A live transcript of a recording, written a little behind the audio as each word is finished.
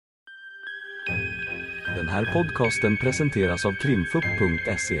Den här podcasten presenteras av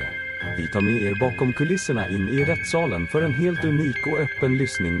krimfupp.se. Vi tar med er bakom kulisserna in i rättssalen för en helt unik och öppen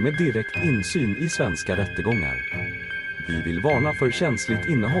lyssning med direkt insyn i svenska rättegångar. Vi vill varna för känsligt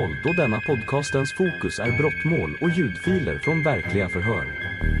innehåll då denna podcastens fokus är brottmål och ljudfiler från verkliga förhör.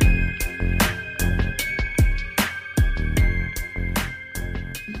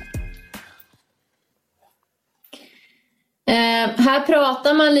 Här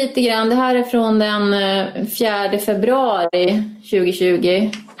pratar man lite grann, det här är från den 4 februari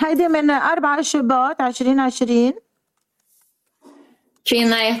 2020. هيدي من 4 شباط 2020.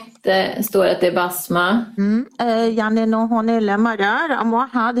 Kvinna 1 står att det är Basma. يعني انه هون المرأة رقم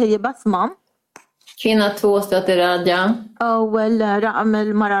 1 هي بسمة. Kvinna 2 står att det är Radja. والرقم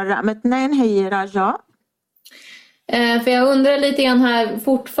المرأة رقم 2 هي رجاء. För jag undrar lite grann här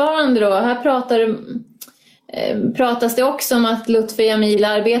fortfarande då, här pratas det också om att Lutfi Jamil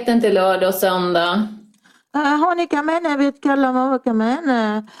arbetar inte lördag och söndag. هون كمان بيتكلموا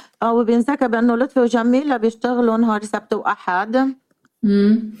كمان او بينسكب بانه لطفي وجميلة بيشتغلوا نهار سبت واحد.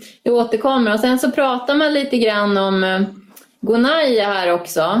 Det återkommer och sen så pratar man lite grann om Gunaya här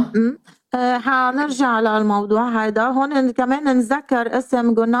också. هنرجع للموضوع هذا. هون كمان نذكر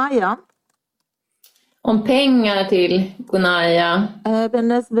اسم غنايا. Om pengar till Gunaya.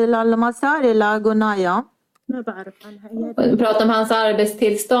 بالنسبة للمصاري لغنايا. ما بعرف عنها. Prata om hans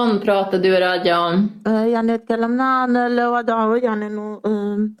arbetstillstånd pratade du Radja om. يعني تكلمنا عن الوضع يعني انه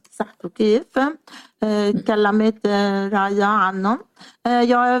صحته كيف. تكلمت راجع عنه.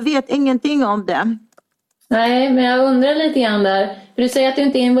 Jag vet ingenting om det. Nej, men jag undrar lite grann där. För du säger att du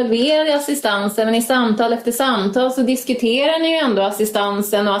inte är involverad i assistansen, men i samtal efter samtal så diskuterar ni ju ändå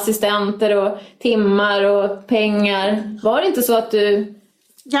assistansen och assistenter och timmar och pengar. Var det inte så att du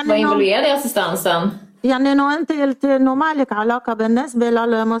var involverad i assistansen? يعني انه انت قلت انه ما لك علاقه بالنسبه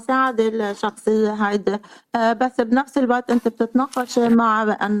للمساعده الشخصيه هيدي بس بنفس الوقت انت بتتناقش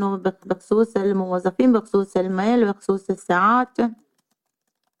مع انه بخصوص الموظفين بخصوص المال بخصوص الساعات.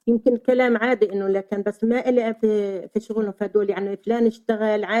 يمكن كلام عادي انه لكن بس ما إلي في شغلهم فدول يعني فلان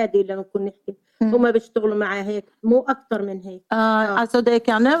اشتغل عادي لما نكون نحكي هم بيشتغلوا معاه هيك مو اكتر من هيك. Alltså det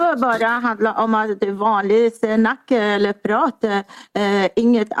kan bara handla om att det är vanligt snack eller prat,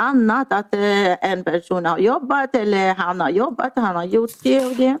 inget annat att en person har jobbat eller han har jobbat, han har gjort det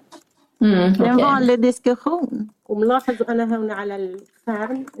och det. Det är en vanlig diskussion. وملاحظ انا هون على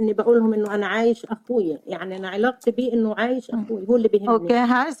الفارم اني بقول لهم انه انا عايش اخوي يعني انا علاقتي بيه انه عايش اخوي هو اللي بيهمني. Och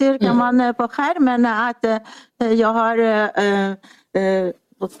här ser man på skärmen att jag har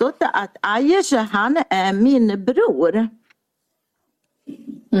förstått att Ayesha han är min bror.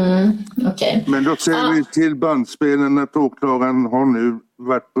 Okay. Men då ser vi till bandspelen att åklagaren har nu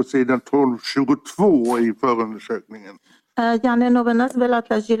varit på sidan 1222 i förundersökningen. يعني انه بالنسبه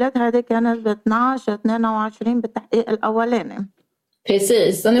للتسجيلات هذه كانت ب 12/22 بالتحقيق الاولاني.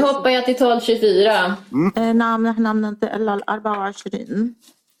 Precis, och nu hoppar jag till 12/24. نعم نحن بننتقل لل 24.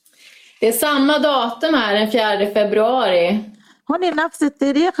 Det är samma datum här den 4 februari. هون نفس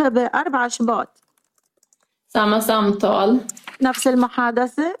التاريخ ب 4 شباط. Samma samtal. نفس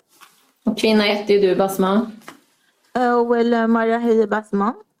المحادثه. Och kvinna 1 är du Basma. والمرة هي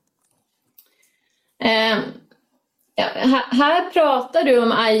بسمة. Här pratar du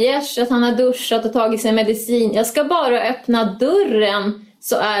om Ayesh, att han har duschat och tagit sin medicin. Jag ska bara öppna dörren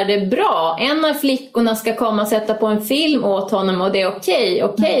så är det bra. En av flickorna ska komma och sätta på en film åt honom och det är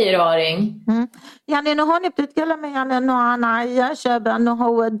okej Raring. يعني انه هون بتتكلم يعني انه عن عياش بانه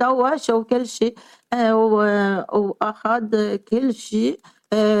هو دوش وكل شيء واخذ كل شيء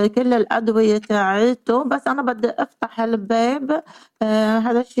كل الادويه تاعته بس انا بدي افتح الباب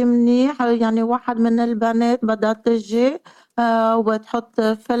هذا شيء منيح يعني واحد من البنات بدها تجي وتحط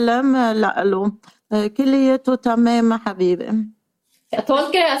فيلم له كليته تمام حبيبي. Jag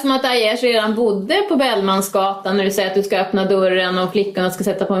tolkar det här som att Ayesh redan bodde på Bellmansgatan när du säger att du ska öppna dörren och flickorna ska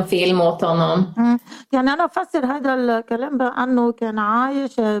sätta på en film åt honom. يعني أنا أفسر هذا الكلام بأنه كان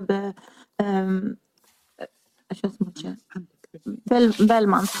عايش شو اسمه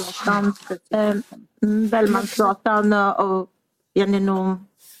بلمانسغatan يعني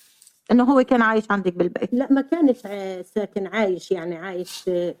إنه هو كان عايش عندك بالبيت. لا ما كانش ساكن عايش يعني عايش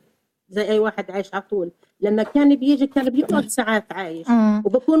زي أي واحد عايش على طول. لما كان بيجي كان بيقعد ساعات عايش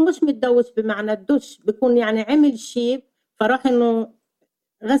وبكون مش متدوش بمعنى الدش بكون يعني عمل شيء فراح إنه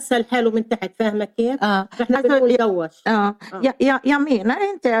غسل حاله من تحت فاهمة كيف؟ احنا بنقول دوش. Jag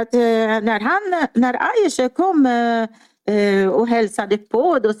menar inte att när Aisha kom och hälsade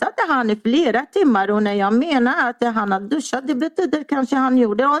på då satt han i flera timmar och när jag menar att han har duschat det betyder kanske han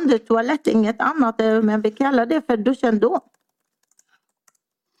gjorde under toalett inget annat men vi kallar det för dusch ändå.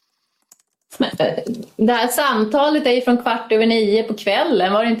 Men, det här samtalet är ju från 8:15 på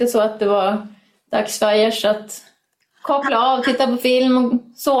kvällen. Var det inte så att det var dags för Ayers att koppla av, titta på film och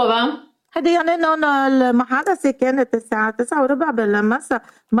sova? هذه يعني انه المحادثه كانت الساعه 9:15 بالمساء،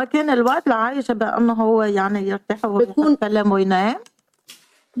 ما كان الوقت لعايشه بانه هو يعني يرتاح ويتكلم وينام.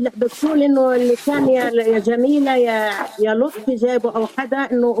 لا بتقول انه اللي كان يا جميله يا لطفي جابه او حدا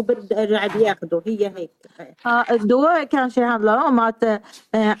انه قاعد ياخده هي هيك. Då kanske handlar om att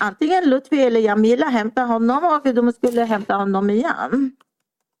antingen Lutfi eller Jamila hämtar honom och de skulle hämta honom igen.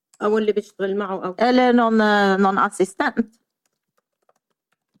 او اللي بيشتغل معه او eller någon assistent.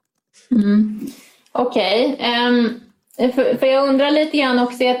 Okej. För jag undrar lite grann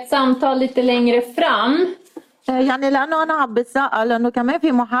också i ett samtal lite längre fram. يعني لأنه أنا عم بتسأل لأنه كمان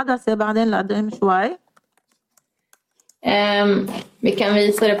في محادثة بعدين لقدام شوي. Vi kan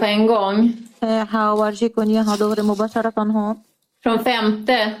visa det på en gång. هورجيكم إياها دغري مباشرة هون. Från 5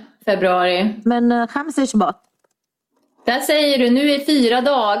 februari. من 5 شباط. Där säger du, nu är 4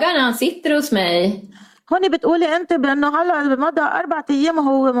 dagar när han sitter hos mig. هوني بتقولي أنت بأنه هلا مضى 4 أيام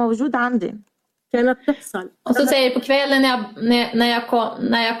وهو موجود عندي. كانت تحصل. Och så säger på kvällen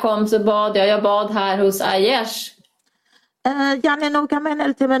när jag kom så jag bad här hos Ayers. يعني إنه كمان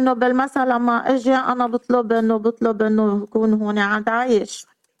قلت إنه بالمساء لما أجي أنا بطلب إنه يكون هون عند عايش.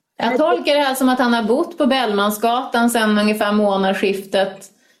 Jag tolkar det här som att han har bott på Bellmansgatan sedan ungefär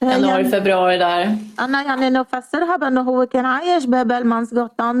månadsskiftet januari-februari där. أنا يعني إنه فسرها بأنه هو كان عايش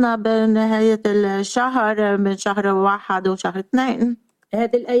ببلمانسغطان بنهاية الشهر من شهر 1 وشهر 2.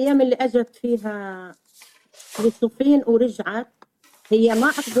 هذه الأيام اللي أجت فيها يوسفين ورجعت هي ما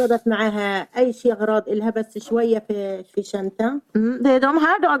أخذت معها أي شيء أغراض إلها بس شوية في شنطة. Det är de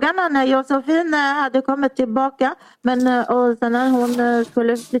här dagarna när Josefin hade kommit tillbaka och sen när hon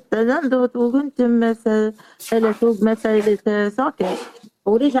skulle flytta den då tog hon inte med sig eller tog med sig lite saker.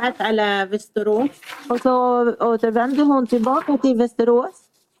 ورجعت على فيستروس och så återvände hon tillbaka till Västerås.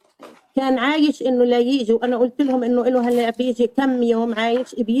 كان عايش انه لا يجي وانا قلت لهم انه له هلا بيجي كم يوم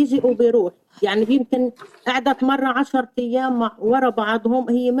عايش بيجي وبيروح يعني يمكن قعدت مرة 10 أيام ورا بعضهم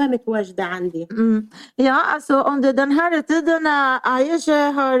هي ما متواجدة عندي. Ja, alltså under den här tiden Ayers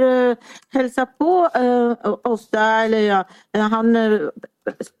har hälsat på ofta eller ja, han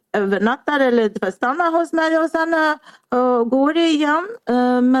övernattar eller stannar hos mig och sen går det igen.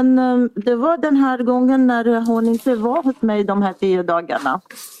 Men det var den här gången när hon inte var hos mig de här 10 dagarna.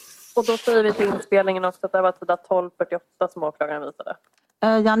 Och då säger vi till inspelningen också att det var tida 12:48 som åklagaren visade.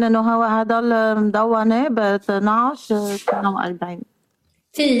 يعني انه هو هذا المدونة ب 12:42.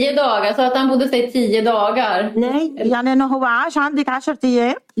 10 dagar, så att han bodde sig 10 dagar. Nej يعني انه هو عاش عندك 10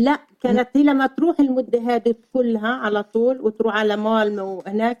 ايام. لا كانت هي لما تروح المدة هذه كلها على طول وتروح على مالمة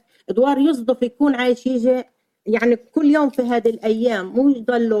وهناك ادوار يصدف يكون عايش يجي يعني كل يوم في هذه الأيام مو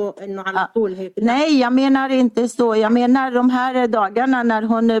يضلوا إنه على طول هيك. Nej, jag menar inte så. Jag menar de här dagarna när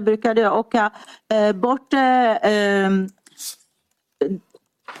hon brukade åka bort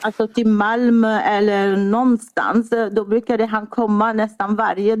alltså till Malmö eller någonstans. Då brukade han komma nästan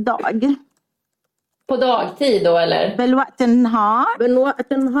varje dag. På dagtid då eller? بالوقت النهار. من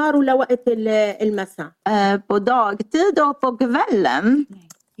وقت النهار ولا وقت المساء. På dagtid och på kvällen.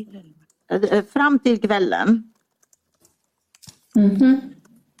 Fram till kvällen.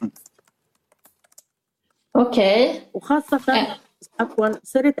 Okej. وخاصة عفوا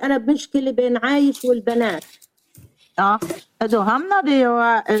صرت أنا بمشكلة بين عايش والبنات. Ja, då hamnade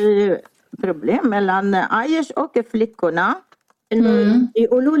jag problem mellan Ayers och flickorna. إنه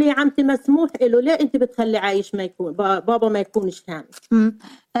يقولوا لي عمتي مسموح له ليه أنت بتخلي عايش ما يكون بابا ما يكونش هان.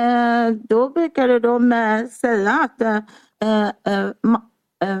 Då brukade de säga att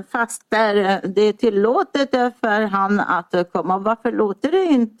fast det är tillåtet för han att komma. Varför låter det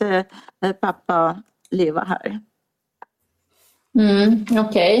inte pappa leva här?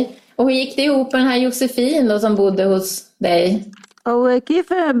 Okej. Och hur gick det ihop med den här Josefin då som bodde hos dig?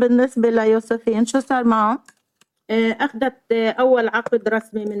 وكيف بالنسبة ليوسفين شو صار معه؟ أخذت أول عقد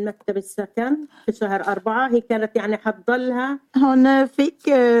رسمي من مكتب السكن في شهر 4. هي كانت يعني حتضلها. Hon fick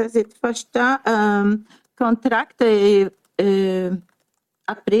sitt första kontrakt i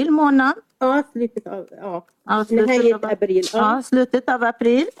april månad. slutet av نهاية أبريل. Slutet av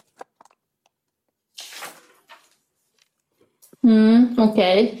april.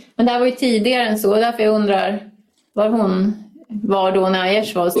 Okej. Men det här var ju tidigare än så. Därför jag undrar var hon var då när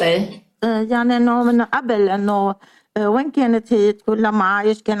Ayers var hos dig. يعني انه من قبل انه وين كانت هي تقول لما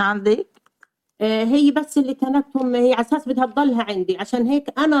عايش كان عندك؟ هي بس اللي كانتهم هي على اساس بدها تضلها عندي عشان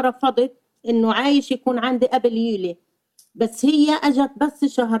هيك انا رفضت انه عايش يكون عندي قبل يولي. بس هي اجت بس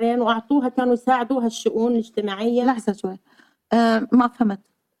 2 شهر واعطوها كانوا يساعدوها الشؤون الاجتماعيه. لحظه شوي ما فهمت.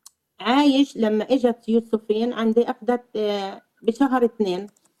 عايش لما اجت يوسفين عندي أخذت بشهر 2.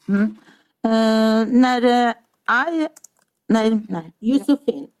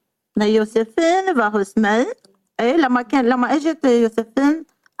 när Josefin var hos mig, لما اجت Josefin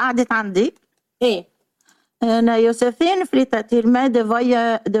قعدت عندي. ايه när Josefin flyttade till mig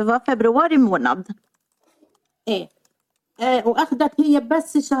det var februari månad. ايه واخذت هي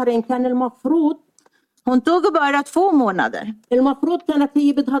بس شهرين. كان المفروض hon tog bara 2 månader. المفروض كانت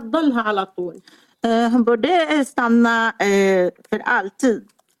هي بدها تضلها على طول. hon borde stanna för alltid.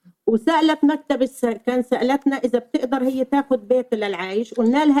 وسألت مكتب السكن، سألتنا إذا بتقدر هي تاخد بيت للعيش.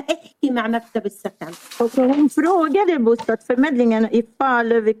 قلنا لها احكي مع مكتب السكن. hon frågade bostadsförmedlingen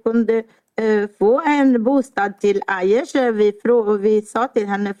ifall vi kunde få en bostad till Ayers. Vi sa till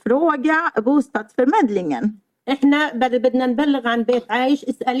henne fråga bostadsförmedlingen. احنا بدنا نبلغ عن بيت عايش،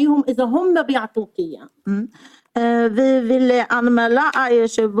 اسأليهم إذا هم بيعطوك إياه. Vi ville anmäla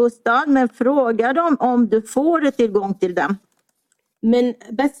Ayers bostad men fråga dem om du får tillgång till dem. من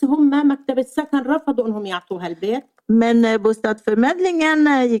بس هم مكتب السكن رفضوا انهم يعطوها البيت. Men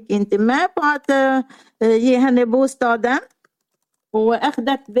bostadsförmedlingen gick inte med på att ge henne bostaden.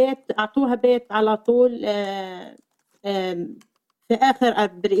 واخذت بيت، اعطوها بيت على طول في اخر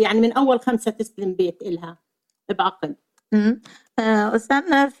يعني من اول 5 تسلم بيت إلها بعقد. Och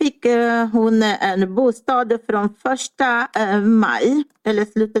sen fick hon en bostad från 1 maj eller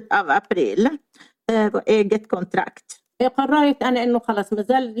slutet av april på eget kontrakt. قررت أنا إنه خلاص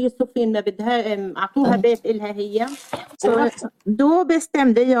مازال يوسفين ما بدها أعطوها بيت إلها هي. Så då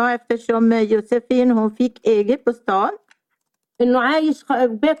bestämde jag eftersom Josefin hon fick eget bostad. إنه عايش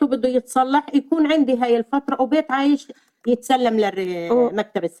بيته بده يتصلح يكون عندي هاي الفترة وبيت عايش يتسلم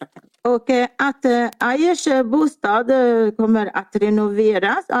لمكتب السكن. Och att Ayers bostad kommer att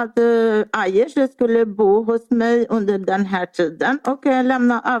renoveras. Att Ayers skulle bo hos mig under den här tiden och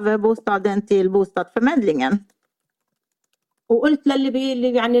lämna över bostaden till bostadsförmedlingen. وقلت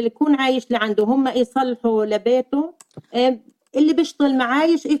للي يعني اللي يكون عايش لعنده هم يصلحوا لبيته، اللي بيشتغل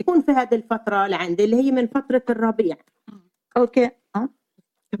معايش يكون في هذه الفترة لعندي اللي هي من فترة الربيع. Okej.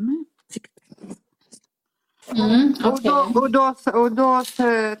 Och då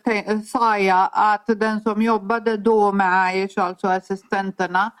sa jag att den som jobbade då med Aish, alltså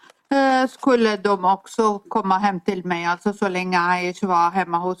assistenterna, skulle de också komma hem till mig, alltså så länge Aish var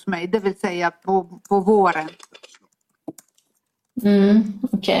hemma hos mig, det vill säga på våren.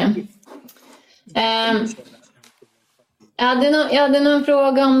 Okej. Jag hade någon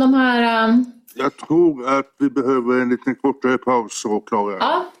fråga om de här... Jag tror att vi behöver en liten kortare paus, åklagare.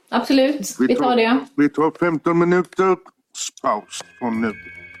 Ja, absolut. Vi tar det. Vi tar 15 minuters paus från nu.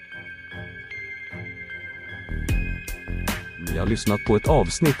 Ni har lyssnat på ett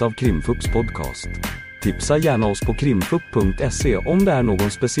avsnitt av Krimfupps podcast. Tipsa gärna oss på krimfupp.se om det är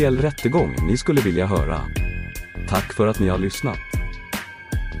någon speciell rättegång ni skulle vilja höra. Tack för att ni har lyssnat.